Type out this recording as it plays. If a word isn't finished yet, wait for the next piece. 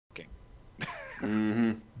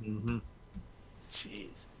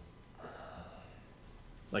Jeez.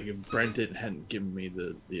 Like if Brent hadn't given me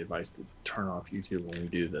the advice to turn off YouTube when we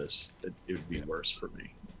do this, it would be worse for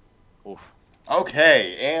me. Oof.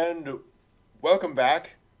 Okay, and welcome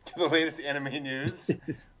back to the latest anime news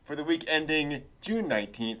for the week ending June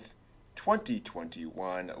 19th,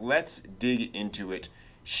 2021. Let's dig into it,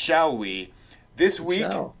 shall we? This week,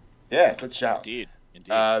 yes, let's shall. Indeed.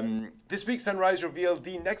 This week, Sunrise revealed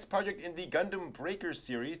the next project in the Gundam Breaker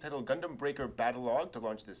series, titled Gundam Breaker Battlogue, to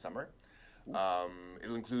launch this summer.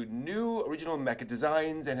 It'll include new original mecha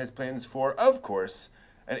designs and has plans for, of course,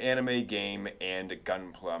 an anime game and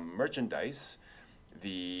Gunpla merchandise.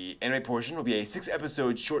 The anime portion will be a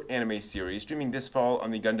 6-episode short anime series streaming this fall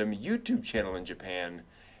on the Gundam YouTube channel in Japan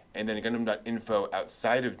and then Gundam.info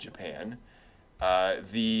outside of Japan.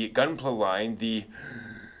 The Gunpla line, the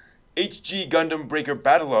HG Gundam Breaker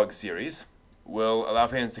Battlogue series, will allow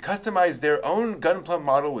fans to customize their own Gunpla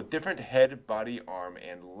model with different head, body, arm,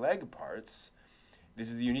 and leg parts. This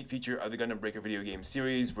is the unique feature of the Gundam Breaker video game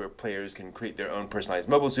series, where players can create their own personalized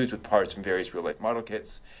mobile suits with parts from various real-life model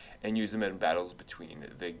kits and use them in battles between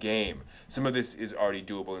the game. Some of this is already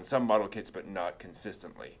doable in some model kits, but not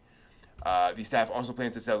consistently. The staff also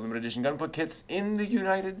plans to sell limited edition Gunpla kits in the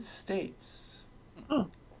United States.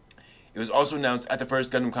 It was also announced at the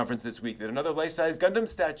first Gundam conference this week that another life-size Gundam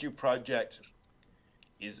statue project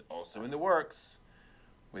is also in the works,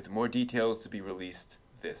 with more details to be released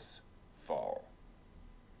this fall.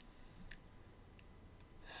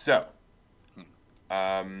 So,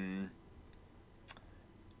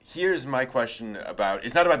 here's my question about,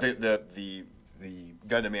 it's not about the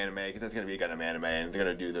Gundam anime, because that's going to be a Gundam anime, and they're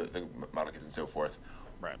going to do the model kits and so forth.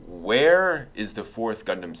 Right. Where is the 4th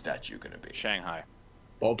Gundam statue going to be? Shanghai.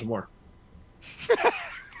 Baltimore.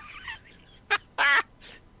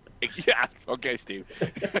 Yeah. Okay, Steve.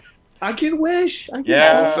 I can wish.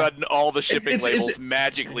 Yeah. All of a sudden, all the shipping labels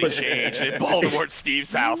magically changed in Baltimore at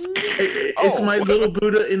Steve's house. It's my little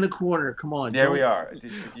Buddha in the corner. Come on. There we are. It's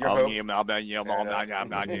your hope.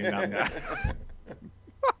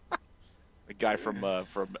 The guy from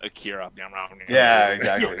Akira. Yeah,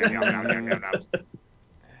 exactly.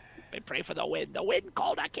 They pray for the wind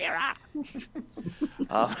called Akira.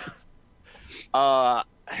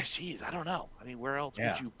 Jeez, I don't know. I mean, where else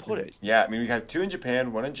would you put it? Yeah, I mean, we have 2 in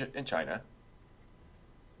Japan, 1 in China.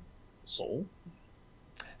 Seoul?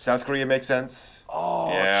 South Korea makes sense. Oh,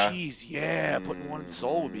 yeah. Jeez, yeah. Putting one in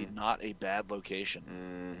Seoul would be not a bad location.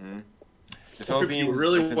 Mm-hmm. The If Philippines you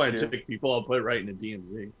really makes want sense to too. take people, I'll put it right in the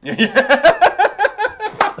DMZ.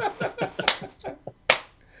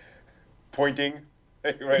 Pointing.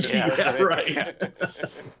 Right. Yeah, right.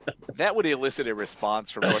 That would elicit a response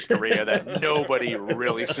from North Korea that nobody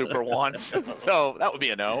really super wants. So that would be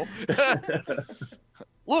a no.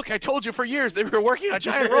 Look, I told you for years they were working on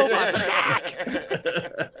giant robots.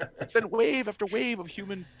 Attack! Send wave after wave of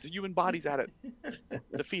human bodies at it.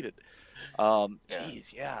 Defeat it.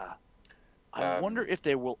 Geez, yeah. I wonder if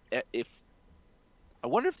they will. I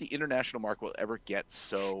wonder if the international market will ever get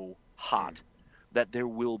so hot that there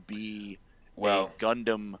will be a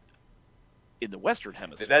Gundam in the Western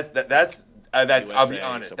Hemisphere. That's USA, I'll be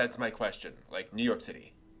honest. somewhere. That's my question. Like New York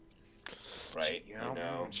City, right?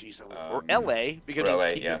 Geez, or LA because or LA,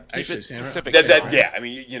 keep yeah. it Pacific. Yeah. I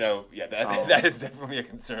mean, that is definitely a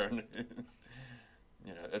concern.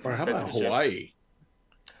 That's Or how about Hawaii?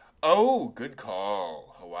 Oh, good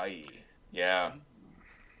call, Hawaii. Yeah.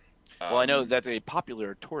 Well, I know that's a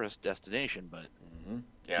popular tourist destination, but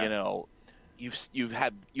yeah. you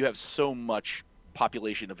have so much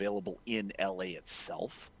population available in LA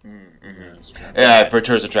itself. Mm-hmm. Yeah, for a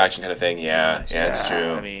tourist attraction kind of thing. Yeah, that's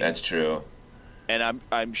true. I mean, that's true. And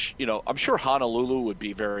I'm sure Honolulu would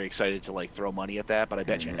be very excited to throw money at that, but I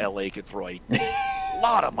bet you LA could throw a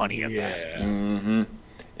lot of money at that. Mm-hmm.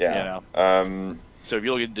 Yeah. So if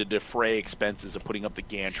you're looking to defray expenses of putting up the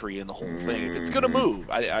gantry and the whole thing, if it's going to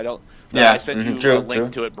move, I don't. I sent you a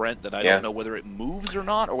link to it, Brent, that I don't know whether it moves or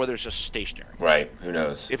not, or whether it's just stationary. Right. Who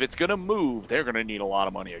knows? If it's going to move, they're going to need a lot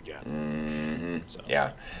of money again. Mm-hmm. So.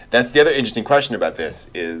 Yeah. That's the other interesting question about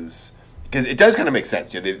this is because it does kind of make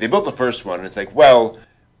sense. They built the first one, and it's like, well,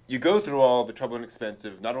 you go through all the trouble and expense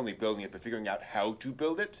of not only building it but figuring out how to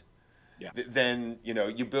build it. Yeah. Then you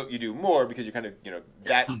do more because you kind of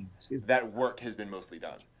that work has been mostly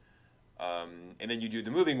done, and then you do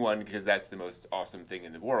the moving one because that's the most awesome thing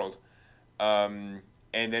in the world, and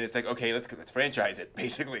then it's like, okay, let's franchise it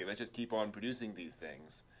basically. Let's just keep on producing these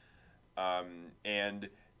things, and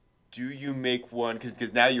do you make one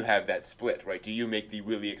because now you have that split, right? Do you make the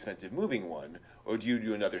really expensive moving one, or do you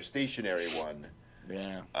do another stationary one?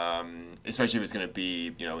 Yeah. Especially if it's going to be,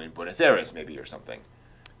 in Buenos Aires maybe or something.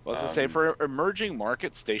 Well, as I say, for emerging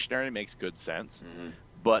markets, stationary makes good sense. Mm-hmm.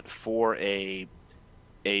 But for a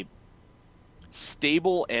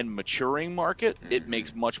stable and maturing market, it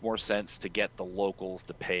makes much more sense to get the locals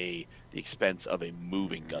to pay the expense of a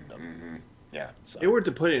moving Gundam. Mm-hmm. Yeah. So. If they were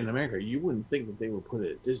to put it in America, you wouldn't think that they would put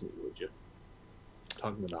it at Disney, would you?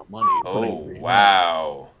 Talking about money. Oh,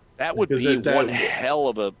 wow. That would be one hell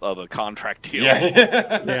of a contract deal.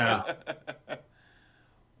 Yeah. Yeah.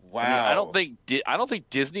 Wow. I mean, I don't think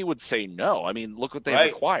Disney would say no. I mean, look what they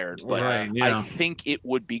required. But I think it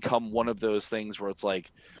would become one of those things where it's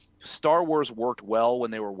like Star Wars worked well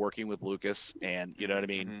when they were working with Lucas, and you know what I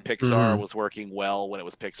mean? Pixar was working well when it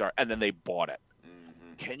was Pixar, and then they bought it.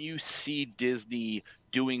 Can you see Disney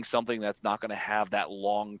doing something that's not going to have that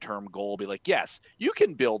long-term goal? Be like, yes, you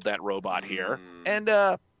can build that robot here, and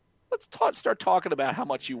let's start talking about how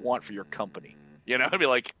much you want for your company. You know, I'd be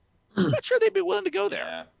like, I'm not sure they'd be willing to go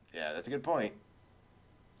there. Yeah, that's a good point.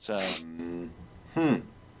 So,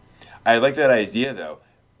 I like that idea though.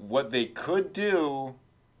 What they could do,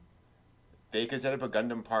 they could set up a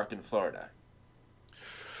Gundam park in Florida.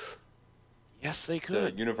 Yes, they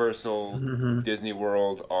could. So Universal, Disney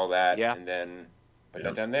World, all that, and then put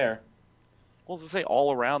that down there. Well, as I say,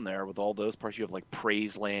 all around there with all those parts, you have like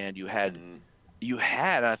Praise Land. You had, and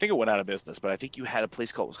I think it went out of business, but I think you had a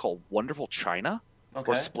place called Wonderful China,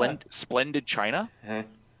 or Splendid China, and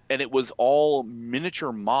it was all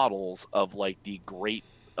miniature models of like the great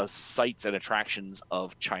sights and attractions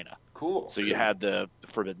of China. Cool. So you had the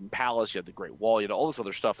Forbidden Palace, you had the Great Wall, you had all this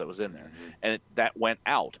other stuff that was in there, and that went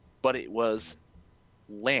out. But it was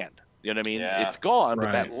land. You know what I mean? Yeah. It's gone,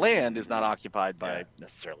 but that land is not occupied by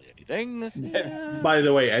necessarily anything. By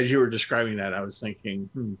the way, as you were describing that, I was thinking,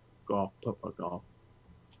 golf, golf.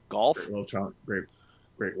 Golf?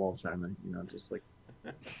 Great Wall China, just like.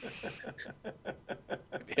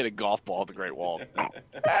 Hit a golf ball at the Great Wall.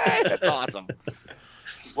 That's awesome.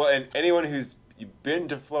 Well, and anyone who's been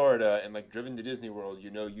to Florida and like driven to Disney World,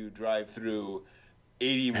 you drive through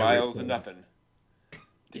 80 miles of nothing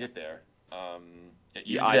to get there.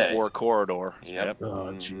 The I-4 corridor. Yep.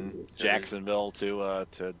 Oh, Jesus. Jacksonville to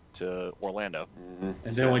Orlando. And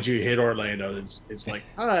then once you hit Orlando, it's like,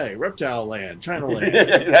 hi, Reptile Land, China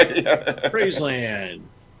Land, Praise Land,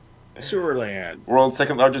 Sewer Land, world's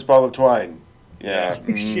second largest ball of twine. Yeah.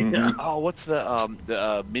 Oh, what's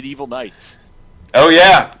the Medieval Knights? Oh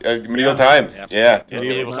yeah, Medieval Times. Yeah.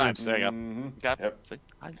 Medieval Times. There you go. Yep.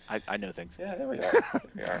 I know things. Yeah, there we go.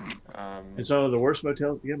 And some of the worst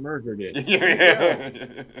motels to get murdered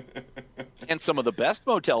in. And some of the best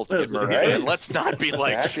motels to get murdered in. And let's not be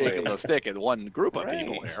like shaking the stick at one group of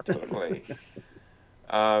people here. Totally.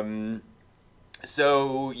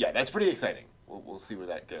 So yeah, that's pretty exciting. We'll see where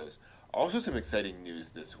that goes. Also, some exciting news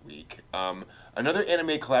this week. Another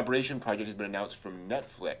anime collaboration project has been announced from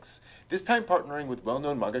Netflix. This time partnering with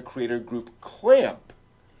well-known manga creator group Clamp.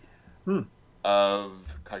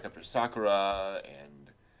 Of Cardcaptor Sakura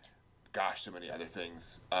and, gosh, so many other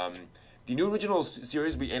things. The new original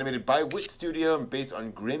series will be animated by Wit Studio and based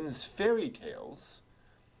on Grimm's fairy tales.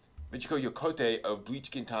 Michiko Yokote of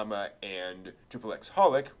Bleach Gintama and Triple X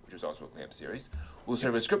Holic, which was also a Clamp series, will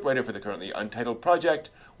serve as scriptwriter for the currently untitled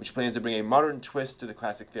project, which plans to bring a modern twist to the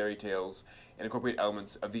classic fairy tales and incorporate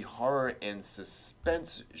elements of the horror and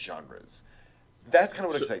suspense genres. That's kind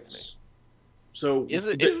of what excites me. So is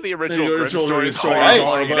the original Grimm story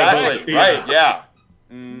right? Exactly. Right. Yeah.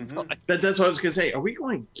 That's what I was gonna say. Are we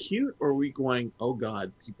going cute or are we going? Oh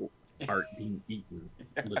God, people are being eaten.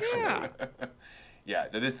 Literally. Yeah.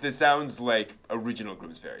 This sounds like original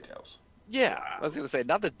Grimm's fairy tales. Yeah, I was gonna say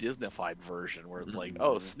not the Disneyfied version where it's like,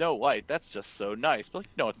 oh, Snow White, that's just so nice. But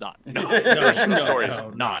like, no, it's not. No, the story is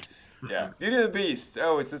not. Yeah, Beauty and the Beast.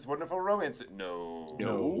 Oh, it's this wonderful romance. No.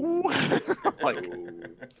 Like.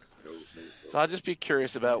 So I'll just be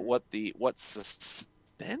curious about what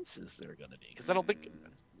suspenses they're going to need, because I don't think,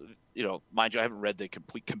 mind you, I haven't read the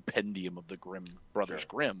complete compendium of the Grimm brothers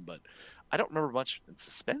Grimm, but I don't remember much in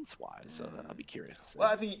suspense-wise, so I'll be curious to see. Well,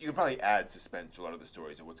 I think you can probably add suspense to a lot of the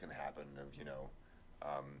stories of what's going to happen.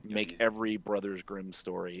 Make every brothers Grimm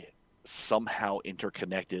story somehow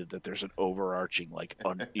interconnected, that there's an overarching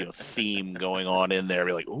theme going on in there.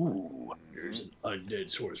 Be like, ooh, there's an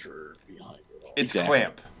undead sorcerer behind it all. It's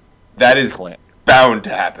Clamp. That is bound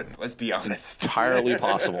to happen. Let's be honest. Entirely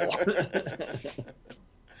possible.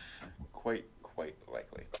 Quite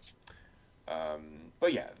likely.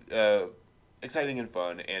 But yeah, exciting and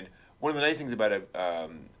fun. And one of the nice things about a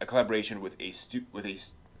collaboration with a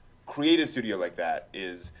creative studio like that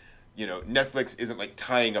is, Netflix isn't like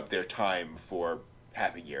tying up their time for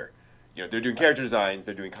half a year. they're doing character designs,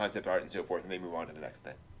 they're doing concept art, and so forth, and they move on to the next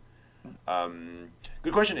thing.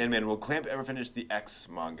 Good question, Ant-Man. Will Clamp ever finish the X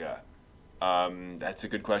manga? That's a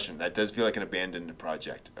good question. That does feel like an abandoned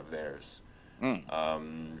project of theirs.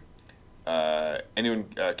 Anyone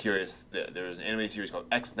curious? There's an anime series called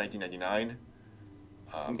X 1999.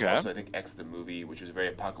 Also, I think X the movie, which was a very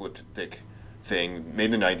apocalyptic thing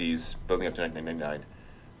made in the 90s, building up to 1999.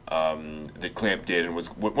 That Clamp did, and was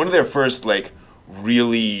one of their first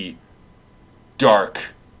really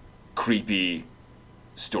dark, creepy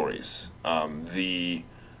stories. Is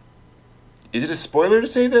it a spoiler to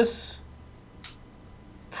say this?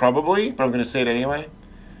 Probably, but I'm going to say it anyway.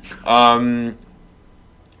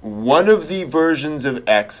 One of the versions of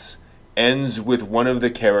X ends with one of the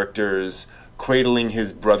characters cradling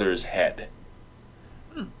his brother's head.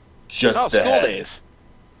 Just the School head. Days.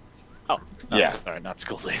 Oh, no, yeah. Sorry, not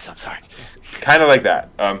School Days. I'm sorry. Kind of like that.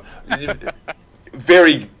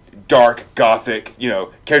 Very dark, gothic.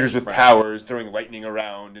 Characters with powers, throwing lightning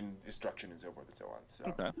around and destruction and so forth and so on. So,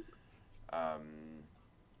 Okay.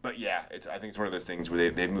 but yeah, I think it's one of those things where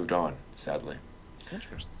they've moved on. Sadly.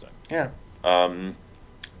 Interesting. Yeah.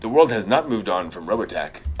 The world has not moved on from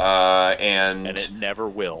Robotech, and it never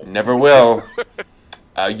will. Never will.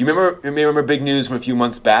 You may remember big news from a few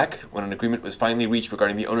months back when an agreement was finally reached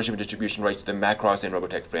regarding the ownership and distribution rights to the Macross and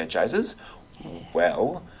Robotech franchises.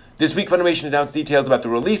 Well, this week Funimation announced details about the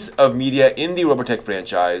release of media in the Robotech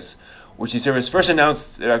franchise, which the service first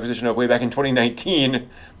announced their acquisition of way back in 2019.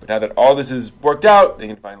 But now that all this is worked out, they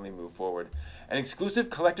can finally move forward. An exclusive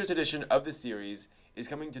collector's edition of the series is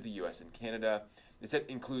coming to the US and Canada. The set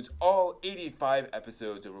includes all 85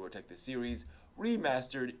 episodes of Robotech the series,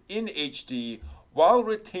 remastered in HD, while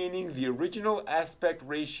retaining the original aspect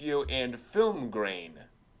ratio and film grain.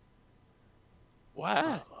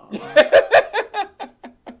 Wow.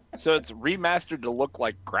 So it's remastered to look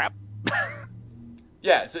like crap?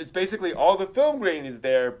 Yeah, so it's basically all the film grain is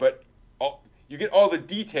there, but you get all the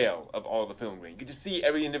detail of all the film grain. You get to see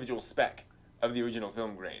every individual speck of the original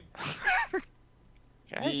film grain.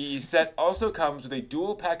 Okay. The set also comes with a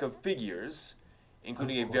dual pack of figures,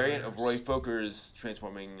 including a variant of Roy Foker's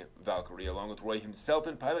transforming Valkyrie, along with Roy himself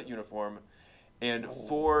in pilot uniform, and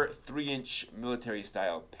 4 3-inch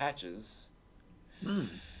military-style patches.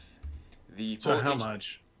 So how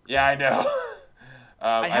much? Yeah, I know.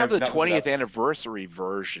 I have the not looked it 20th up. anniversary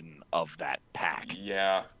version of that pack.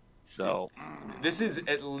 Yeah. So This is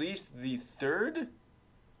at least the third,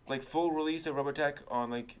 full release of Robotech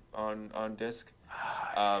on disc.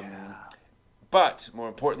 But more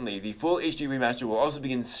importantly, the full HD remaster will also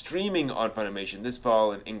begin streaming on Funimation this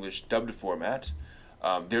fall in English dubbed format.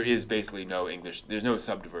 There is basically no English. There's no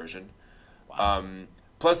subbed version. Wow.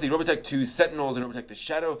 Plus, the Robotech 2 Sentinels and Robotech the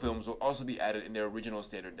Shadow films will also be added in their original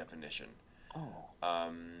standard definition.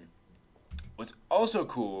 What's also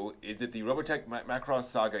cool is that the Robotech Macross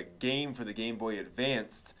Saga game for the Game Boy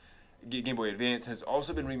Advance has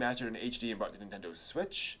also been remastered in HD and brought to Nintendo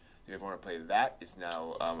Switch. If you ever want to play that, it's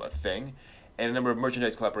now a thing. And a number of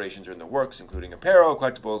merchandise collaborations are in the works, including apparel,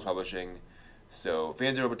 collectibles, publishing. So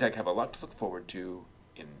fans of Robotech have a lot to look forward to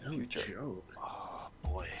in the future. Joke. Oh,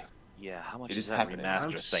 boy. Yeah, how much It is is that happening. remaster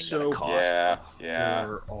I'm thing so going to cost? Yeah.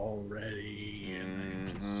 Poor already. And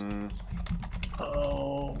I just, Mhm.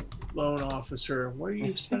 oh, loan officer, what are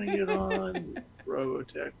you spending it on?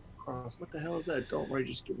 Robotech Cross. What the hell is that? Don't worry,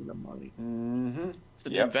 just give me the money. Mhm. It's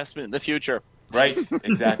an Yep. investment in the future. Right,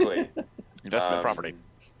 exactly. Investment property.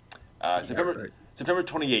 September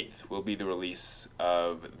 28th will be the release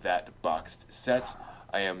of that boxed set.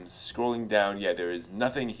 I am scrolling down. Yeah, there is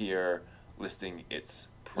nothing here listing its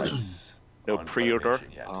price. No on pre-order?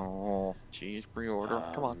 Funimation yet. Oh, geez, pre-order.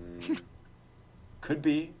 Come on. Could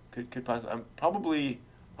be. Could possibly.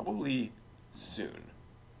 Probably soon.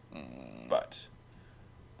 But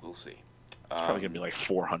we'll see. It's probably going to be like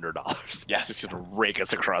 $400. Yeah. It's just going to rake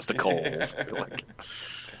us across the coals. We're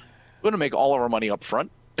going to make all of our money up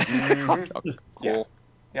front. Mhm. Cool.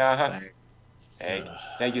 Yeah. Uh-huh. Thanks. Hey,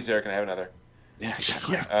 thank you, sir. Can I have another? Yeah,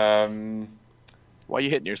 exactly. Why are you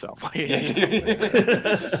hitting yourself? Why are you hitting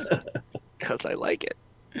yourself? Because I like it.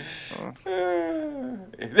 There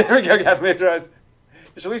we go, Kathleen.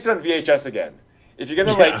 Just release it on VHS again. If you're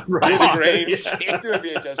gonna do the grains, let's do a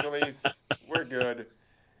VHS release. We're good.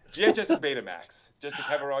 VHS and Betamax, just to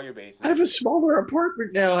cover all your bases. I have a smaller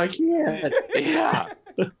apartment now. I can't. Yeah.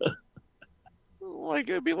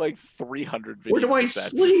 It'd be like 300 videos. Where do I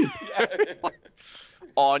sleep?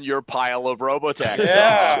 On your pile of Robotech.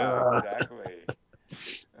 Yeah, exactly.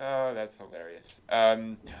 Oh, that's hilarious.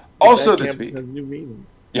 Also this week. New meaning.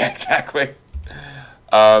 Yeah, exactly.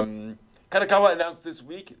 Kanagawa announced this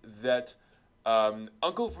week that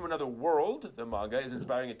Uncle from Another World, the manga, is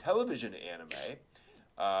inspiring a television anime.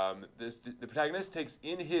 The protagonist takes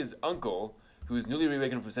in his uncle, who is newly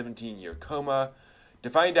reawakened from a 17-year coma, to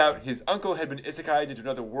find out his uncle had been isekai'd into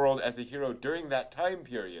another world as a hero during that time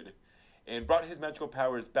period, and brought his magical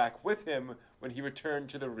powers back with him when he returned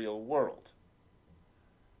to the real world.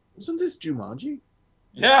 Wasn't this Jumanji?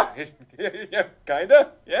 Yeah, yeah,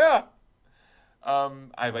 kinda, yeah.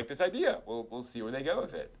 I like this idea. We'll see where they go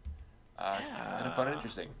with it. Kind of fun and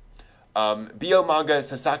interesting. BL manga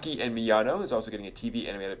Sasaki and Miyano is also getting a TV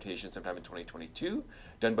anime adaptation sometime in 2022,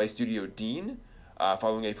 done by Studio Dean,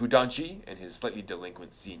 following a Fudanshi and his slightly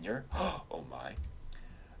delinquent senior. Oh my.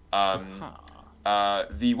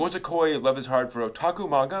 The Wotakoi Love is Hard for Otaku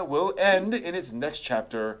manga will end in its next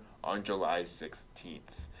chapter on July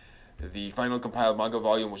 16th. The final compiled manga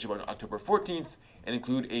volume will ship on October 14th and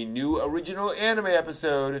include a new original anime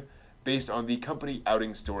episode based on the company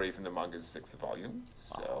outing story from the manga's 6th volume.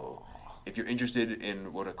 So if you're interested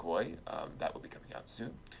in Wotakoi, that will be coming out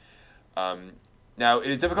soon. Now, it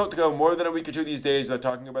is difficult to go more than a week or two these days without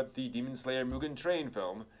talking about the Demon Slayer Mugen Train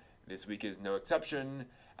film. This week is no exception.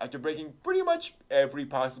 After breaking pretty much every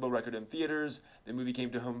possible record in theaters, the movie came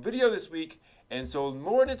to home video this week and sold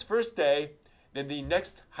more in its first day than the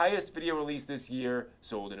next highest video release this year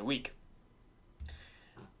sold in a week.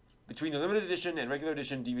 Between the limited edition and regular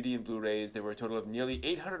edition DVD and Blu-rays, there were a total of nearly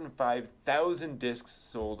 805,000 discs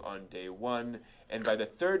sold on day one, and by the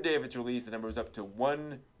third day of its release, the number was up to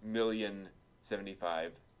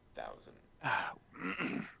 1,075,000.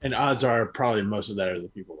 And odds are probably most of that are the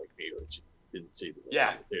people like me who just didn't see the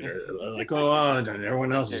theater. They're like, oh,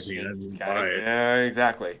 everyone else is seeing it. Buy it. Yeah,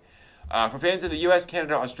 exactly. For fans in the US,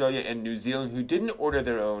 Canada, Australia, and New Zealand who didn't order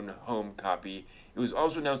their own home copy, it was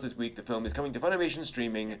also announced this week the film is coming to Funimation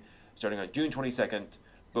streaming starting on June 22nd,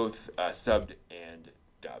 both subbed and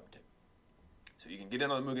dubbed. So you can get in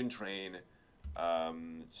on the Mugen Train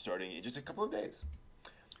starting in just a couple of days.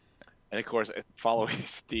 And of course, following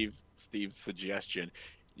Steve's suggestion,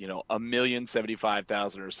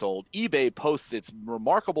 1,075,000 are sold. eBay posts its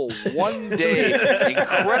remarkable one-day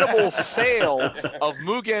incredible sale of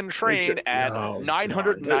Mugen Train at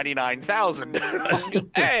 999,000.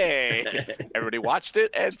 Hey, everybody watched it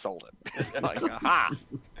and sold it. Like, aha.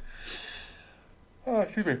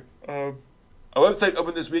 Excuse me. A website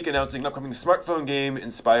opened this week announcing an upcoming smartphone game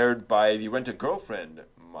inspired by the Rent-A-Girlfriend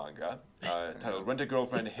manga, titled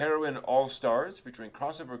Rent-A-Girlfriend Heroine All-Stars, featuring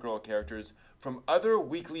crossover girl characters from other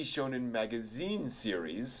weekly shonen magazine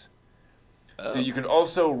series. So you can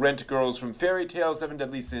also rent girls from Fairy Tail, Seven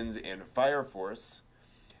Deadly Sins, and Fire Force.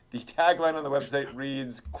 The tagline on the website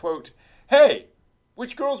reads, quote, "Hey,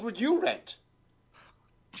 which girls would you rent?"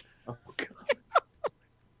 Oh, God.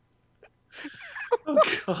 Oh,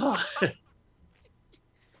 God.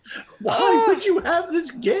 Why would you have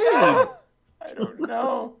this game? I don't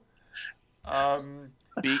know.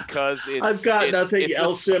 Because I've got nothing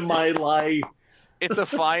else in my life. It's a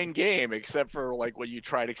fine game, except for like when you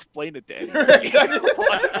try to explain it to anybody.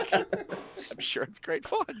 I'm sure it's great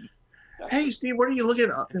fun. Hey, Steve, what are you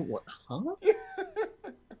looking at? What? Huh?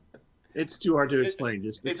 It's too hard to explain.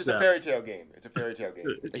 It's a fairy tale game. It's a fairy tale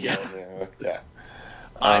game. Yeah.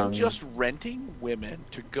 I'm just renting women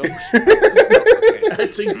to go.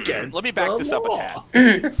 That's against Let me back this up a tad.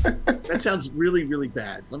 That sounds really, really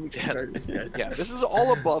bad. Let me try this again. Yeah, this is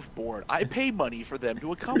all above board. I pay money for them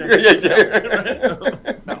to accompany.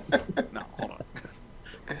 No, hold on.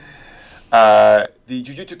 The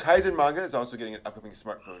Jujutsu Kaisen manga is also getting an upcoming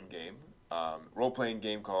smartphone game, role-playing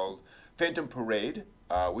game called Phantom Parade,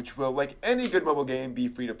 which will, like any good mobile game, be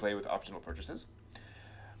free to play with optional purchases.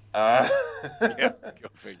 Yeah, go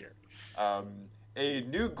figure. A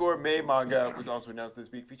new gourmet manga was also announced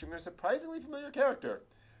this week featuring a surprisingly familiar character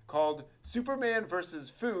called Superman vs.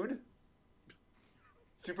 Food.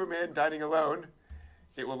 Superman dining alone.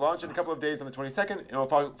 It will launch in a couple of days on the 22nd and will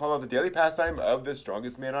follow the daily pastime of the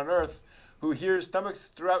strongest man on Earth, who hears stomachs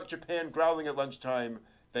throughout Japan growling at lunchtime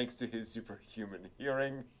thanks to his superhuman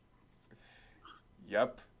hearing.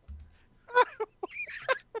 Yep.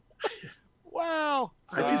 Wow.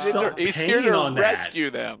 I just felt he's pain here to on that. rescue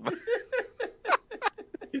them.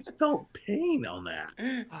 Just felt pain on that.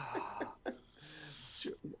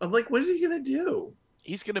 I'm like, what is he gonna do?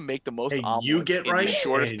 He's gonna make the most Hey, omelets you get in rice, the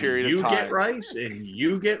shortest and period you of time. get rice, and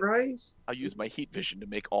you get rice. I'll use my heat vision to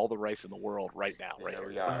make all the rice in the world right now. Right There here.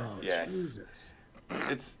 we are. Oh, Yes. Jesus.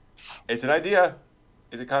 It's an idea.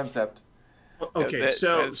 It's a concept. Okay, That's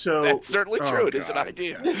certainly true. It is an God.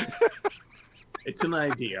 idea. It's an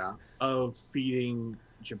idea of feeding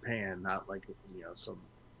Japan, not like some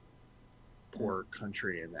poor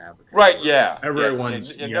country in Africa. Right? Yeah.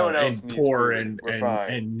 Everyone's no one else needs poor food.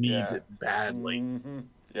 and needs it badly. Mm-hmm.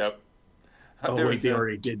 Yep. Oh wait, they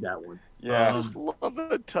already did that one. Yeah. I just love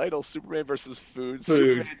the title: Superman versus Food. Food.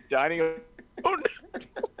 Superman dining alone.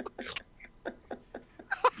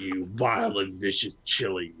 You vile and vicious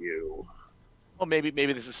chili, you. Well, maybe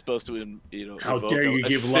this is supposed to, How evoke dare you a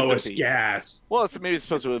give Lois sympathy. gas? Well, maybe it's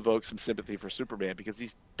supposed to evoke some sympathy for Superman because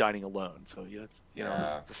he's dining alone. So it's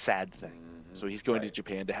a sad thing. Mm-hmm. So he's going to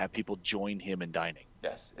Japan to have people join him in dining.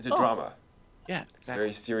 Yes, it's a drama. Yeah, exactly.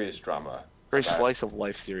 Very serious drama. Very slice of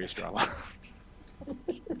life, serious drama.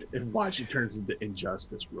 And watch it turns into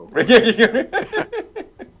Injustice real quick.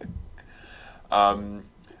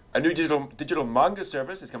 A new digital manga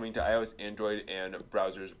service is coming to iOS, Android, and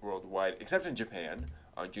browsers worldwide, except in Japan,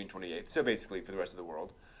 on June 28th. So basically, for the rest of the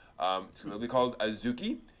world, it's going to be called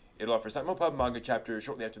Azuki. It'll offer simulpub manga chapters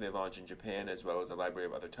shortly after they launch in Japan, as well as a library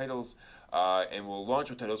of other titles, and will launch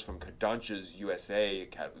with titles from Kodansha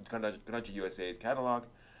USA's catalog.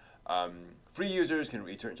 Free users can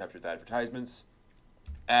read certain chapters with advertisements.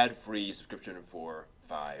 Ad-free subscription for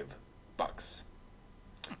 $5.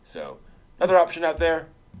 So, another option out there.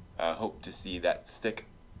 Hope to see that stick.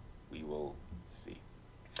 We will see.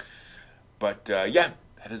 But yeah,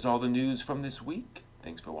 that is all the news from this week.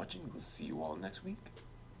 Thanks for watching. We'll see you all next week.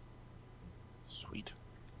 Sweet.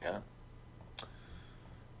 Yeah.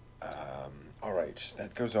 All right,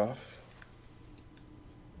 that goes off.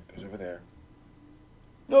 Goes over there.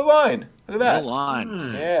 No line. Look at that. No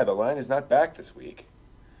line. Yeah, the line is not back this week.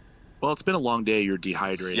 Well, it's been a long day. You're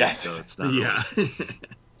dehydrated, Yes. so it's not. Yeah.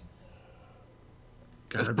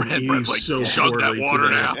 God, I've been Brad's eating like, so chug that poorly water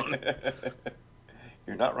today. down.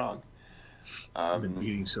 You're not wrong. I've been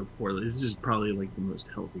eating so poorly. This is probably like the most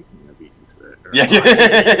healthy thing I've eaten today.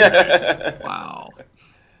 Yeah. Wow.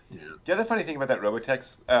 Yeah. The other funny thing about that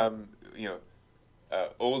Robotech's,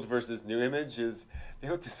 old versus new image is they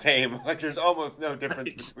look the same. Like there's almost no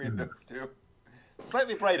difference between those two.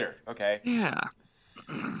 Slightly brighter, okay. Yeah.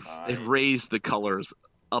 They've raised the colors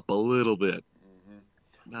up a little bit.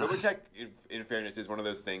 Robotech, in fairness, is one of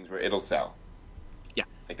those things where it'll sell. Yeah.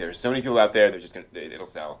 Like there's so many people out there, they're just gonna, it'll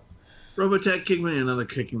sell. Robotech, kick me another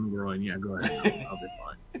kick in the groin. Yeah, go ahead. I'll be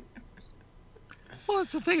fine. Well,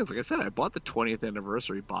 that's the thing. Is like I said, I bought the 20th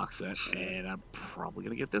anniversary box set, and I'm probably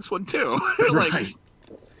gonna get this one too. Like, Right.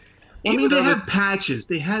 Well, I mean, they have patches.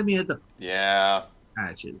 They had me at the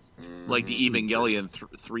patches. like the Evangelion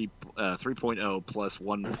 3.0 plus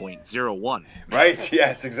 1.01. Right?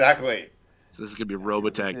 Yes, exactly. So this is gonna be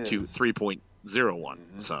Robotech 3.01.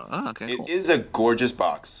 So okay, cool. It is a gorgeous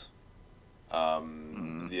box.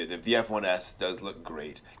 The VF1S does look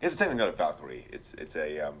great. It's technically not a Valkyrie. It's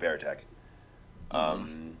a Veritech.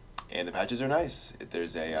 And the patches are nice.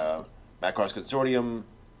 There's a Macross Consortium,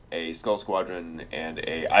 a Skull Squadron, and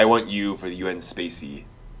a I Want You for the UN Spacey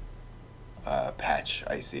patch.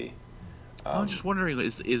 I see. I'm just wondering,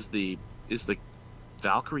 is the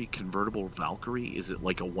Valkyrie convertible Valkyrie? Is it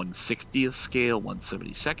like a 1/60th scale,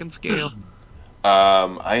 1/72nd scale?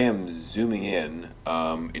 I am zooming in.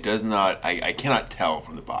 It does not. I cannot tell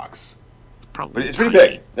from the box. It's probably, but it's pretty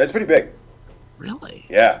big. That's pretty big. Really?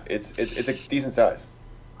 Yeah, it's a decent size.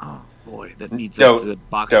 Oh boy, that needs the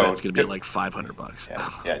box set's gonna be like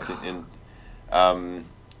 $500. Yeah.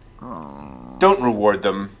 Don't reward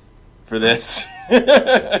them for this.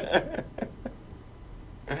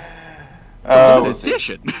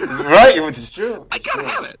 Edition. Right, it's true. I gotta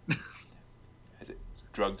have it.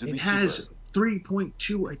 Drugs would be It has cheaper.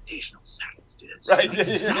 3.2 additional seconds, dude. Right.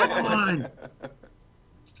 Come on.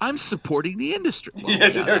 I'm supporting the industry. Well,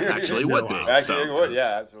 Yes, actually, would be. Actually, it would.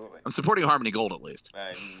 Yeah, absolutely. I'm supporting Harmony Gold at least,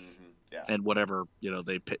 Yeah. and whatever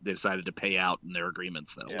they decided to pay out in their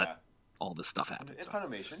agreements. Though, Yeah. let all this stuff happen. It's So.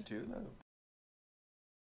 Funimation too.